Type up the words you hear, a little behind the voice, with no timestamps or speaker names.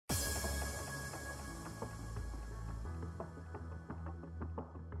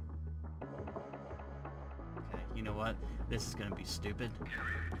know what? This is gonna be stupid.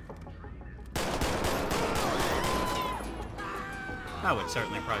 I would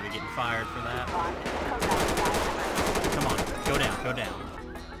certainly probably be getting fired for that. Come on, go down, go down.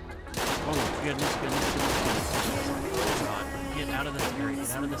 Oh, goodness, goodness, goodness. God, get out of this area,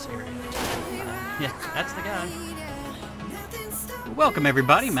 get out of this area. Yeah, that's the guy. Welcome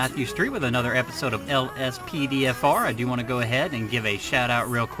everybody, Matthew Street with another episode of LSPDFR. I do want to go ahead and give a shout out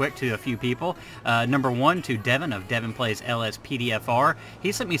real quick to a few people. Number one to Devin of Devin Plays LSPDFR.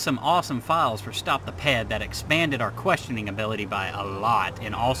 He sent me some awesome files for Stop the Ped that expanded our questioning ability by a lot,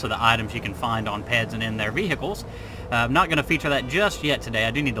 and also the items you can find on peds and in their vehicles. I'm not going to feature that just yet today.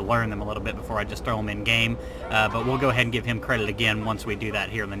 I do need to learn them a little bit before I just throw them in game, but we'll go ahead and give him credit again once we do that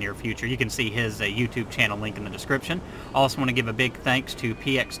here in the near future. You can see his YouTube channel link in the description. Also want to give a big thanks to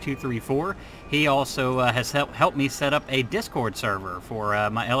PX234. He also has helped me set up a Discord server for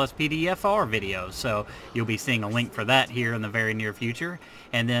my LSPDFR videos, so you'll be seeing a link for that here in the very near future.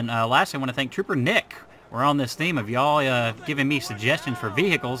 And then lastly, I want to thank Trooper Nick. We're on this theme of y'all giving me suggestions for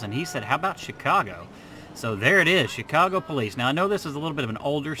vehicles, and he said, how about Chicago? So there it is, Chicago Police. Now I know this is a little bit of an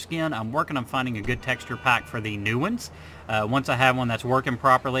older skin. I'm working on finding a good texture pack for the new ones. Once I have one that's working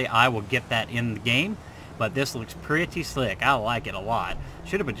properly, I will get that in the game. But this looks pretty slick. I like it a lot.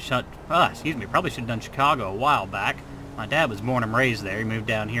 Should have been probably should have done Chicago a while back. My dad was born and raised there. He moved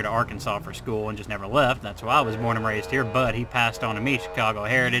down here to Arkansas for school and just never left. That's why I was born and raised here, but he passed on to me Chicago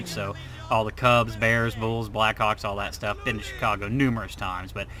heritage, so all the Cubs, Bears, Bulls, Blackhawks, all that stuff. Been to Chicago numerous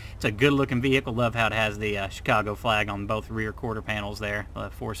times, but it's a good-looking vehicle. Love how it has the Chicago flag on both rear quarter panels there,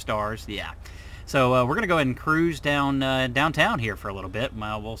 4 stars. Yeah. So we're going to go ahead and cruise down downtown here for a little bit.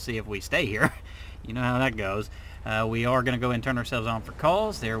 Well, we'll see if we stay here. You know how that goes. We are going to go ahead and turn ourselves on for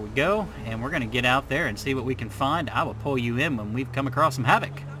calls. There we go. And we're going to get out there and see what we can find. I will pull you in when we've come across some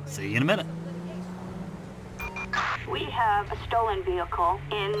havoc. See you in a minute. We have a stolen vehicle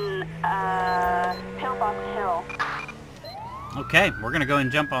in Pillbox Hill. Okay, we're going to go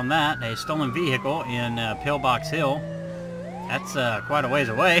and jump on that. A stolen vehicle in Pillbox Hill. That's quite a ways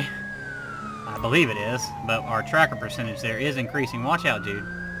away. I believe it is, but our tracker percentage there is increasing. Watch out, dude.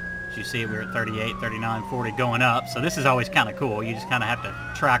 As you see, we're at 38, 39, 40 going up, so this is always kind of cool. You just kind of have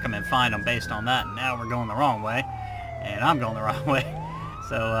to track them and find them based on that. And now we're going the wrong way, and I'm going the wrong way.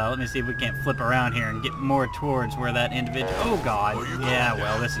 So let me see if we can't flip around here and get more towards where that individual... Oh, God. Yeah,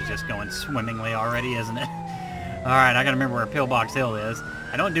 well, this is just going swimmingly already, isn't it? All right, I got to remember where Pillbox Hill is.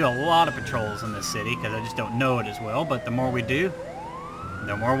 I don't do a lot of patrols in this city because I just don't know it as well, but the more we do,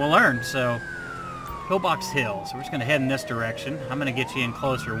 the more we'll learn. So, Pillbox Hill. So we're just going to head in this direction. I'm going to get you in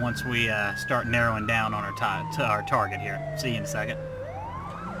closer once we start narrowing down on our target here. See you in a second.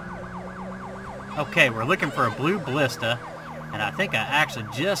 Okay, we're looking for a blue ballista. And I think I actually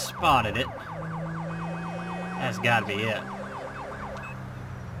just spotted it. That's got to be it.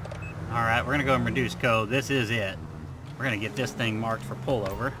 Alright, we're going to go and reduce code. This is it. We're going to get this thing marked for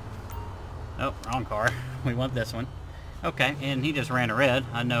pullover. Oh, wrong car. We want this one. Okay, and he just ran a red.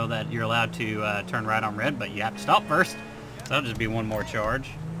 I know that you're allowed to turn right on red, but you have to stop first. So that'll just be one more charge.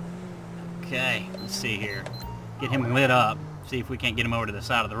 Okay, let's see here. Get him lit up. See if we can't get him over to the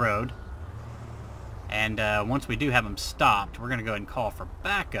side of the road. And once we do have him stopped, we're going to go ahead and call for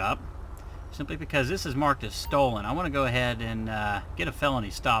backup, simply because this is marked as stolen. I want to go ahead and get a felony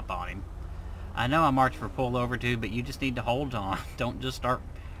stop on him. I know I marked for pullover too, but you just need to hold on. Don't just start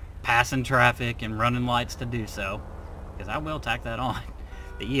passing traffic and running lights to do so, because I will tack that on.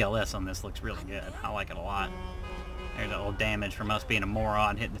 The ELS on this looks really good. I like it a lot. There's a little damage from us being a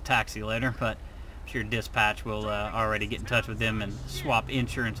moron hitting the taxi later, but I'm sure dispatch will already get in touch with them and swap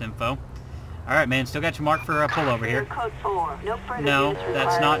insurance info. Alright, man, still got your mark for pullover here. Code 4. No,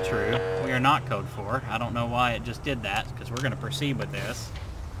 that's not true. We are not code 4. I don't know why it just did that, because we're going to proceed with this.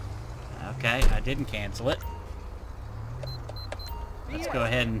 Okay, I didn't cancel it. Let's go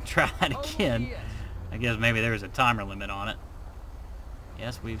ahead and try it again. I guess maybe there's a timer limit on it.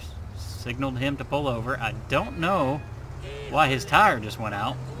 Yes, we've signaled him to pull over. I don't know why his tire just went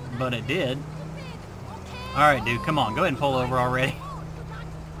out, but it did. Alright, dude, come on, go ahead and pull over already.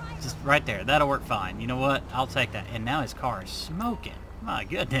 Just right there. That'll work fine. You know what? I'll take that. And now his car is smoking. My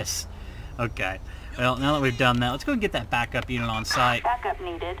goodness. Okay. Well, now that we've done that, let's go and get that backup unit on site. Backup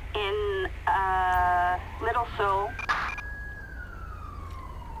needed in Little Seoul.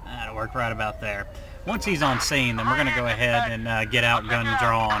 That'll work right about there. Once he's on scene, then we're going to go ahead and get out gun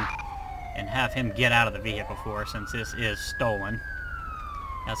drawn and have him get out of the vehicle for us, since this is stolen.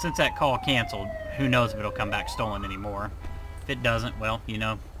 Now, since that call canceled, who knows if it'll come back stolen anymore. If it doesn't, well, you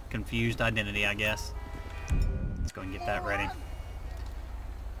know, confused identity, I guess. Let's go and get that ready.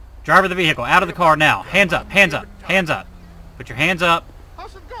 Driver of the vehicle, out of the car now. Hands up, hands up, hands up. Put your hands up.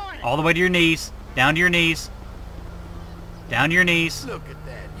 How's it going? All the way to your knees. Down to your knees. Down to your knees. Look at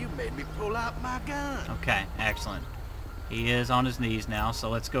that. You made me pull out my gun. Okay, excellent. He is on his knees now, so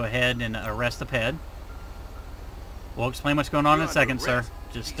let's go ahead and arrest the ped. We'll explain what's going on in a second, sir.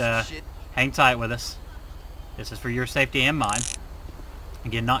 Just hang tight with us. This is for your safety and mine.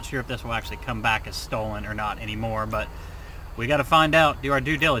 Again, not sure if this will actually come back as stolen or not anymore, but we got to find out, do our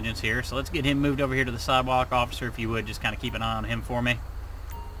due diligence here. So let's get him moved over here to the sidewalk. Officer, if you would, just kind of keep an eye on him for me.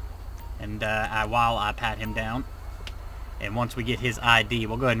 And while I pat him down. And once we get his ID,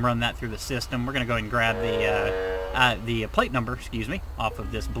 we'll go ahead and run that through the system. We're going to go ahead and grab the plate number, excuse me, off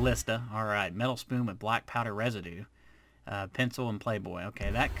of this ballista. All right, metal spoon with black powder residue. Pencil and Playboy. Okay,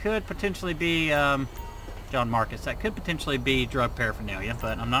 that could potentially be John Marcus. That could potentially be drug paraphernalia,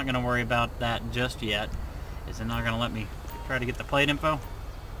 but I'm not going to worry about that just yet. Is it not going to let me try to get the plate info?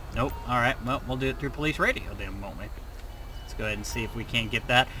 Nope. All right, well, we'll do it through police radio then, won't we? Let's go ahead and see if we can't get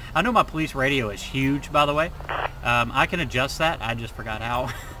that. I know my police radio is huge, by the way. I can adjust that. I just forgot how.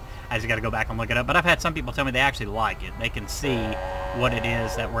 I just got to go back and look it up. But I've had some people tell me they actually like it. They can see what it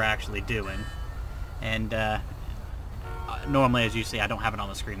is that we're actually doing. And normally, as you see, I don't have it on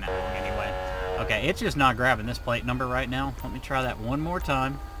the screen that long anyway. Okay, it's just not grabbing this plate number right now. Let me try that one more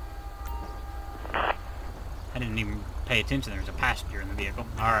time. I didn't even pay attention. There's a passenger in the vehicle.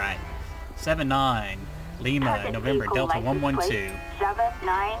 All right. 79 Lima, November, Delta 112.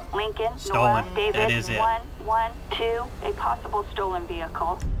 79 Lincoln, Stolen. North David, That is it. 112, a possible stolen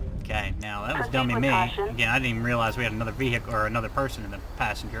vehicle. Okay, now that was Proceed dummy with me. caution. Again, I didn't even realize we had another vehicle or another person in the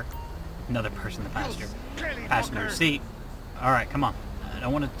passenger. Another person in the passenger. Passenger seat. All right, come on. I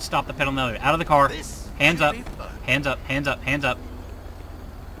don't want to stop the pedal now. Out of the car. Hands up. Hands up. Hands up. Hands up.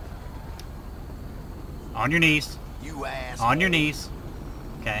 On your knees. You ass. On your knees.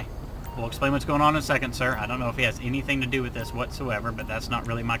 Okay. We'll explain what's going on in a second, sir. I don't know if he has anything to do with this whatsoever, but that's not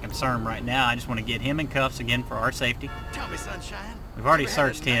really my concern right now. I just want to get him in cuffs again for our safety. Tell me, sunshine. We've already You ever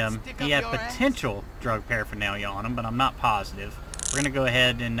had searched a nut him. stick He up had your ass? potential drug paraphernalia on him, but I'm not positive. We're going to go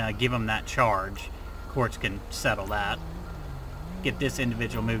ahead and give him that charge. Courts can settle that. Get this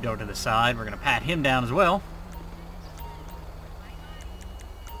individual moved over to the side. We're going to pat him down as well.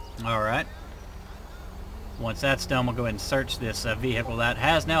 All right. Once that's done, we'll go ahead and search this vehicle that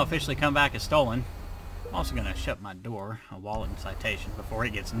has now officially come back as stolen. I'm also going to shut my door, a wallet and citation, before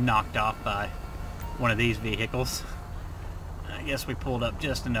it gets knocked off by one of these vehicles. I guess we pulled up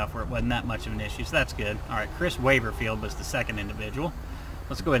just enough where it wasn't that much of an issue, so that's good. All right, Chris Waverfield was the second individual.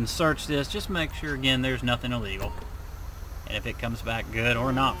 Let's go ahead and search this. Just make sure, again, there's nothing illegal. And if it comes back good,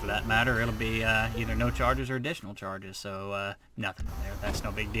 or not for that matter, it'll be either no charges or additional charges. So nothing in there. That's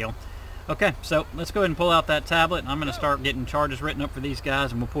no big deal. Okay, so let's go ahead and pull out that tablet. And I'm going to start getting charges written up for these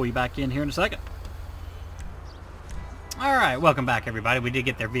guys, and we'll pull you back in here in a second. All right, welcome back, everybody. We did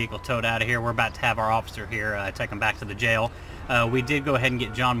get their vehicle towed out of here. We're about to have our officer here take them back to the jail. We did go ahead and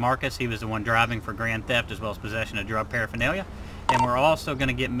get John Marcus. He was the one driving for grand theft as well as possession of drug paraphernalia. And we're also going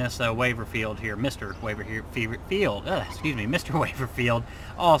to get Miss Waverfield here, Mr. Waverfield, Mr. Waverfield,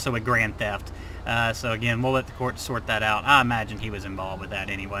 also a grand theft. So again, we'll let the court sort that out. I imagine he was involved with that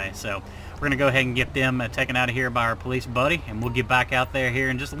anyway. So we're going to go ahead and get them taken out of here by our police buddy, and we'll get back out there here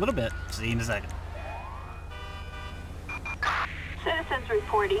in just a little bit. See you in a second. Citizens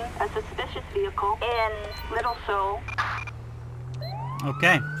reporting a suspicious vehicle in Little Seoul.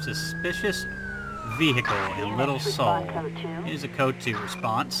 Okay, suspicious vehicle in Little Seoul. Respond code 2. It is a code 2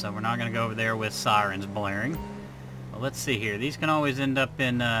 response, so we're not going to go over there with sirens blaring. Well, let's see here. These can always end up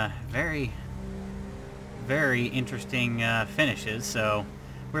in very, very interesting finishes. So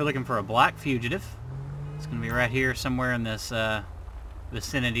we're looking for a black fugitive. It's going to be right here somewhere in this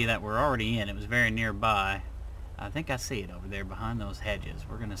vicinity that we're already in. It was very nearby. I think I see it over there behind those hedges.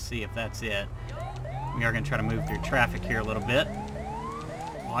 We're going to see if that's it. We are going to try to move through traffic here a little bit.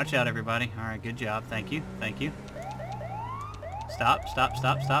 Watch out, everybody. All right, good job. Thank you. Thank you. Stop, stop,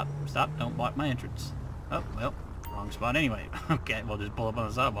 stop, stop, stop. Don't block my entrance. Oh, well, wrong spot anyway. Okay, we'll just pull up on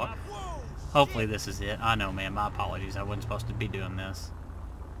the sidewalk. Hopefully this is it. I know, man. My apologies. I wasn't supposed to be doing this.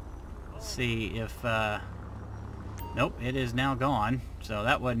 Let's see if... Nope, it is now gone. So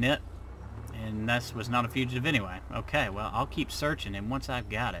that wasn't it. And this was not a fugitive anyway. Okay, well, I'll keep searching, and once I've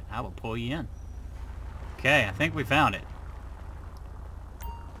got it, I will pull you in. Okay, I think we found it.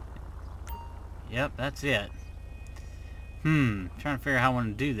 Yep, that's it. Trying to figure out how I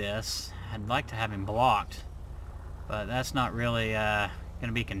want to do this. I'd like to have him blocked, but that's not really going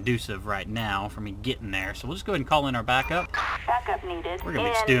to be conducive right now for me getting there. So we'll just go ahead and call in our backup. Backup needed. We're going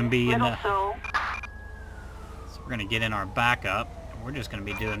to be Stu and B in Little the... Seoul. So we're going to get in our backup. We're just going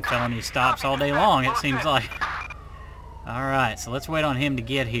to be doing felony stops all day long, it seems like. Alright, so let's wait on him to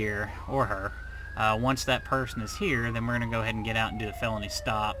get here, or her. Once that person is here, then we're going to go ahead and get out and do the felony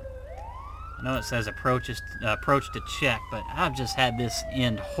stop. I know it says approach to check, but I've just had this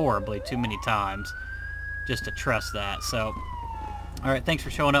end horribly too many times just to trust that. So, alright, thanks for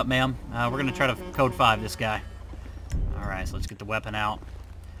showing up, ma'am. We're going to try to code 5 this guy. Alright, so let's get the weapon out.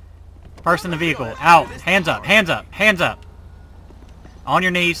 Person in the vehicle, out. Hands up, hands up, hands up. On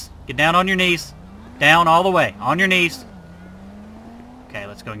your knees. Get down on your knees. Down all the way. On your knees. Okay,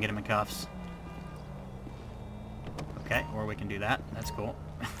 let's go and get him in cuffs. Okay, or we can do that. That's cool.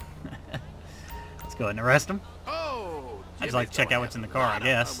 Let's go ahead and arrest him. I'd just like to check out what's in the car, I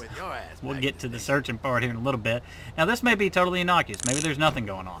guess. We'll get to the searching part here in a little bit. Now, this may be totally innocuous. Maybe there's nothing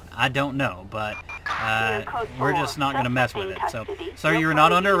going on. I don't know, but we're just not going to mess with it. So, sir, you're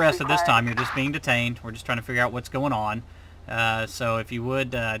not under arrest at this time. You're just being detained. We're just trying to figure out what's going on. So if you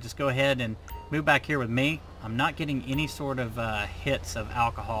would, just go ahead and move back here with me. I'm not getting any sort of hits of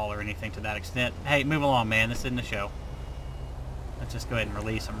alcohol or anything to that extent. Hey, move along, man. This isn't the show. Let's just go ahead and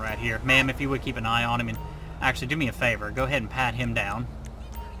release him right here. Ma'am, if you would keep an eye on him, and actually do me a favor. Go ahead and pat him down.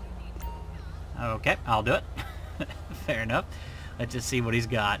 Okay, I'll do it. Fair enough. Let's just see what he's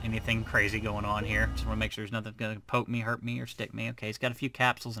got. Anything crazy going on here. Just want to make sure there's nothing going to poke me, hurt me, or stick me. Okay, he's got a few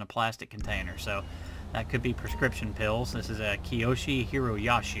capsules in a plastic container, so that could be prescription pills. This is a Kiyoshi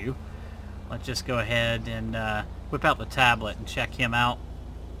Hiroyasu. Let's just go ahead and whip out the tablet and check him out.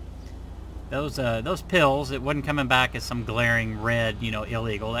 Those pills, it wasn't coming back as some glaring red, you know,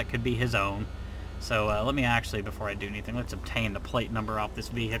 illegal. That could be his own. So let me actually, before I do anything, let's obtain the plate number off this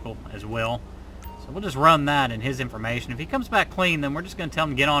vehicle as well. So we'll just run that and his information. If he comes back clean, then we're just going to tell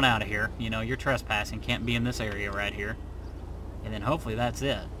him to get on out of here. You know, you're trespassing, can't be in this area right here. And then hopefully that's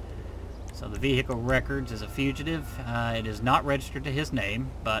it. So the vehicle records is a fugitive. It is not registered to his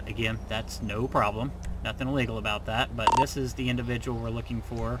name, but again, that's no problem. Nothing illegal about that. But this is the individual we're looking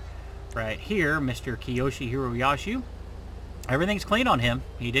for right here, Mr. Kiyoshi Hiroyasu. Everything's clean on him.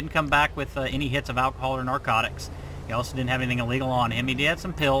 He didn't come back with any hits of alcohol or narcotics. He also didn't have anything illegal on him. He did have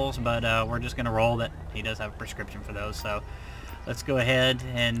some pills, but we're just going to roll that he does have a prescription for those. So let's go ahead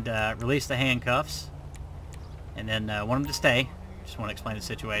and release the handcuffs. And then want him to stay. Just want to explain the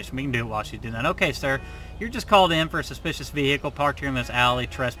situation. We can do it while she's doing that. Okay, sir. You're just called in for a suspicious vehicle parked here in this alley,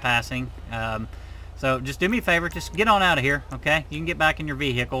 trespassing. So just do me a favor. Just get on out of here, okay? You can get back in your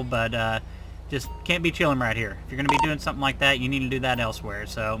vehicle, but just can't be chilling right here. If you're going to be doing something like that, you need to do that elsewhere.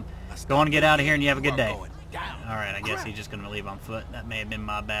 So go on and get out of here, and you have a good day. Alright, I guess he's just going to leave on foot. That may have been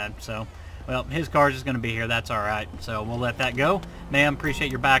my bad. So, well, his car's just going to be here. That's alright. So we'll let that go. Ma'am,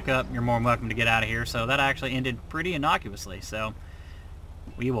 appreciate your backup. You're more than welcome to get out of here. So that actually ended pretty innocuously. So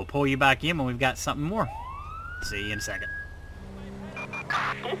we will pull you back in when we've got something more. See you in a second.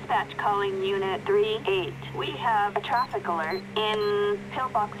 Dispatch calling Unit 3-8. We have a traffic alert in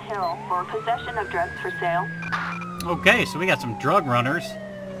Pillbox Hill for possession of drugs for sale. Okay, so we got some drug runners.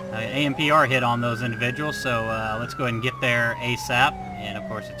 AMPR hit on those individuals, so let's go ahead and get there ASAP. And of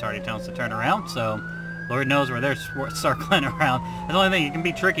course, it's already telling us to turn around, so Lord knows where they're circling around. The only thing, it can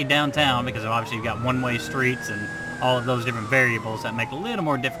be tricky downtown because obviously you've got one-way streets and all of those different variables that make it a little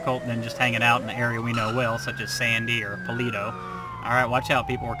more difficult than just hanging out in an area we know well, such as Sandy or Polito. Alright, watch out,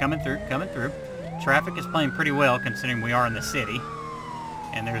 people. We're coming through, coming through. Traffic is playing pretty well considering we are in the city.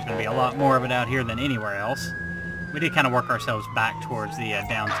 And there's going to be a lot more of it out here than anywhere else. We did kind of work ourselves back towards the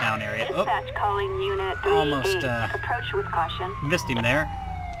downtown area. Dispatch calling Unit 3-8. Almost approach with caution. Missed him there.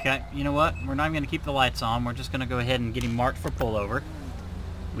 Okay, you know what? We're not even going to keep the lights on. We're just going to go ahead and get him marked for pullover.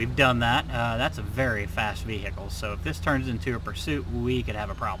 We've done that. That's a very fast vehicle, so if this turns into a pursuit, we could have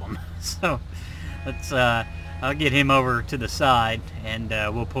a problem. So let's I'll get him over to the side, and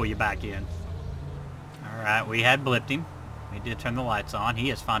we'll pull you back in. Alright, we had blipped him. We did turn the lights on. He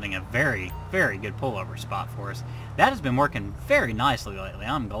is finding a very, very good pullover spot for us. That has been working very nicely lately.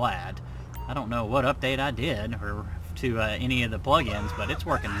 I'm glad. I don't know what update I did or to any of the plugins, but it's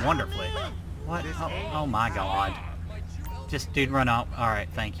working wonderfully. What? Oh my god. Just, dude, run out. Alright,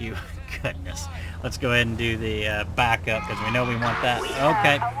 thank you. Goodness. Let's go ahead and do the backup because we know we want that.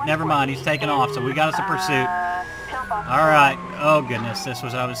 Okay, never mind. He's taking off, so we got us a pursuit. Alright. Oh, goodness. This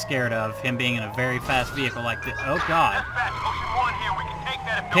was what I was scared of. Him being in a very fast vehicle like this. Oh, God.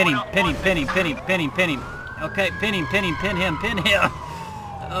 Pin him, pin him, pin him, pin him, pin him, pin him. Okay, pin him, pin him, pin him, pin him.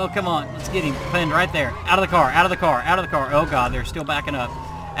 Oh, come on. Let's get him pinned right there. Out of the car, out of the car, out of the car. Oh, God, they're still backing up.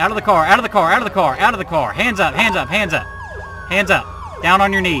 Out of the car, out of the car, out of the car, out of the car. Hands up, hands up, hands up. Hands up. Down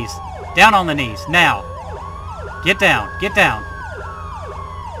on your knees. Down on the knees. Now. Get down. Get down.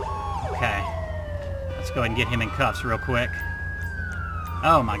 Okay. Let's go ahead and get him in cuffs real quick.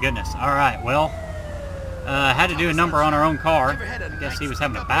 Oh my goodness. Alright, well, had to do a number on our own car. I guess he was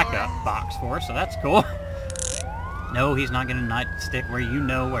having a backup box for us, so that's cool. No, he's not getting a nightstick where you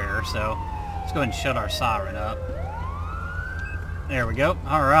know where, so let's go ahead and shut our siren up. There we go.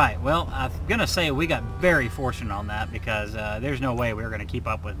 Alright, well, I'm going to say we got very fortunate on that because there's no way we were going to keep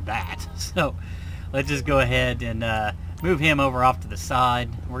up with that. So let's just go ahead and move him over off to the side.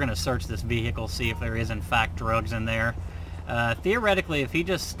 We're going to search this vehicle, see if there is in fact drugs in there. Theoretically, if he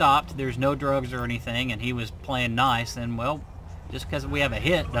just stopped, there's no drugs or anything, and he was playing nice, then, well, just because we have a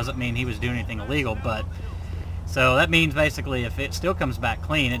hit doesn't mean he was doing anything illegal. But so that means basically if it still comes back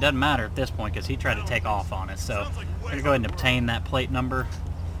clean, it doesn't matter at this point because he tried to take off on us. So we're going to go ahead and obtain that plate number,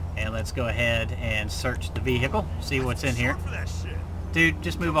 and let's go ahead and search the vehicle, see what's in here. Dude,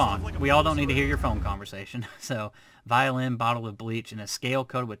 just move on. We all don't need to hear your phone conversation. So, violin, bottle of bleach, and a scale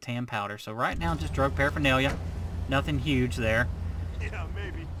coated with tan powder. So right now, just drug paraphernalia. Nothing huge there. Yeah,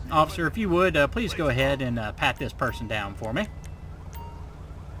 maybe. Officer, if you would, please go ahead and pat this person down for me.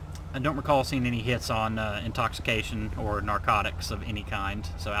 I don't recall seeing any hits on intoxication or narcotics of any kind.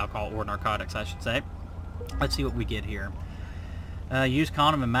 So alcohol or narcotics, I should say. Let's see what we get here. Used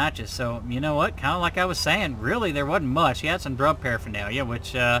condom and matches. So, you know what? Kind of like I was saying, really, there wasn't much. He had some drug paraphernalia,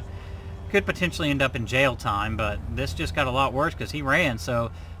 which could potentially end up in jail time, but this just got a lot worse because he ran.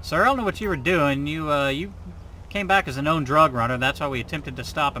 So, sir, I don't know what you were doing. You came back as a known drug runner. That's why we attempted to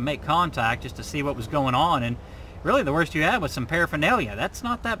stop and make contact just to see what was going on. And really, the worst you had was some paraphernalia. That's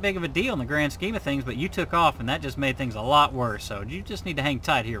not that big of a deal in the grand scheme of things, but you took off, and that just made things a lot worse. So you just need to hang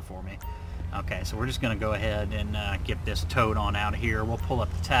tight here for me. Okay, so we're just going to go ahead and get this towed on out of here. We'll pull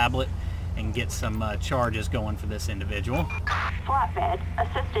up the tablet and get some charges going for this individual. Flatbed,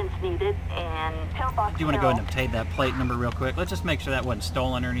 assistance needed, and Pillbox Do you want to go Hill. ahead and obtain that plate number real quick? Let's just make sure that wasn't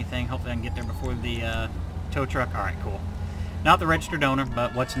stolen or anything. Hopefully I can get there before the tow truck. All right, cool. Not the registered owner,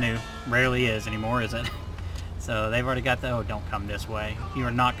 but what's new? Rarely is anymore, is it? So they've already got the... Oh, don't come this way. You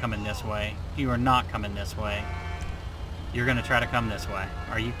are not coming this way. You are not coming this way. You're going to try to come this way.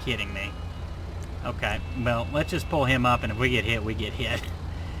 Are you kidding me? Okay, well, let's just pull him up, and if we get hit, we get hit.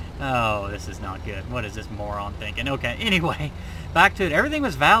 Oh, this is not good. What is this moron thinking? Okay, anyway, back to it. Everything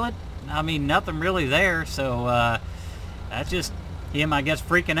was valid. I mean, nothing really there, so that's just him, I guess,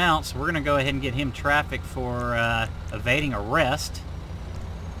 freaking out. So we're going to go ahead and get him trafficked for evading arrest.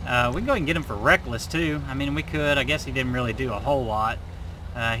 We can go ahead and get him for reckless, too. I mean, we could. I guess he didn't really do a whole lot.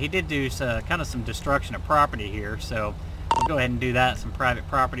 He did do kind of some destruction of property here, so we'll go ahead and do that, some private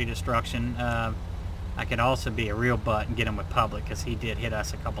property destruction. I could also be a real butt and get him with public because he did hit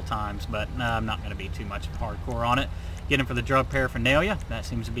us a couple times, but I'm not going to be too much hardcore on it. Get him for the drug paraphernalia. That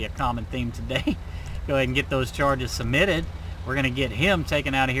seems to be a common theme today. Go ahead and get those charges submitted. We're going to get him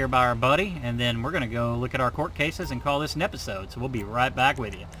taken out of here by our buddy, and then we're going to go look at our court cases and call this an episode. So we'll be right back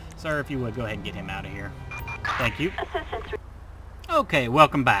with you. Sir, if you would, go ahead and get him out of here. Thank you. Assistance. Okay,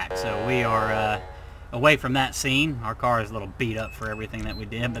 welcome back. So we are away from that scene. Our car is a little beat up for everything that we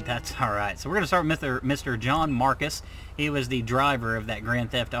did, but that's all right. So we're going to start with Mr. John Marcus. He was the driver of that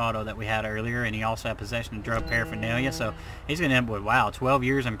Grand Theft Auto that we had earlier, and he also had possession of drug paraphernalia. So he's going to end up with, wow, 12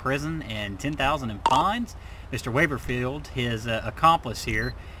 years in prison and $10,000 in fines. Mr. Waverfield, his accomplice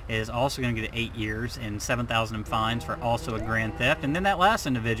here, is also going to get 8 years and $7,000 in fines for also a grand theft. And then that last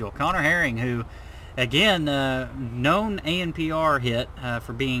individual, Connor Herring, who, again, known ANPR hit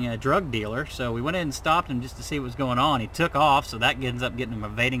for being a drug dealer. So we went in and stopped him just to see what was going on. He took off, so that ends up getting him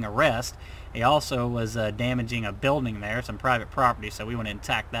evading arrest. He also was damaging a building there, some private property, so we went in and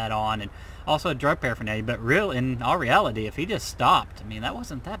tacked that on. And also drug paraphernalia. But in all reality, if he just stopped, I mean, that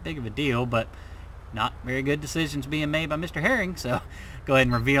wasn't that big of a deal, but not very good decisions being made by Mr. Herring, so go ahead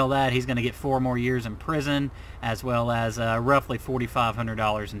and reveal that. He's going to get 4 more years in prison, as well as roughly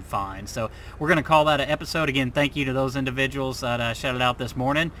 $4,500 in fines. So we're going to call that an episode. Again, thank you to those individuals that I shouted out this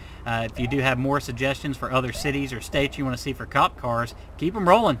morning. If you do have more suggestions for other cities or states you want to see for cop cars, keep them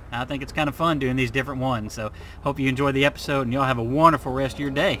rolling. I think it's kind of fun doing these different ones. So hope you enjoyed the episode, and y'all have a wonderful rest of your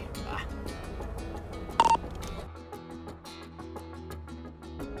day. Bye.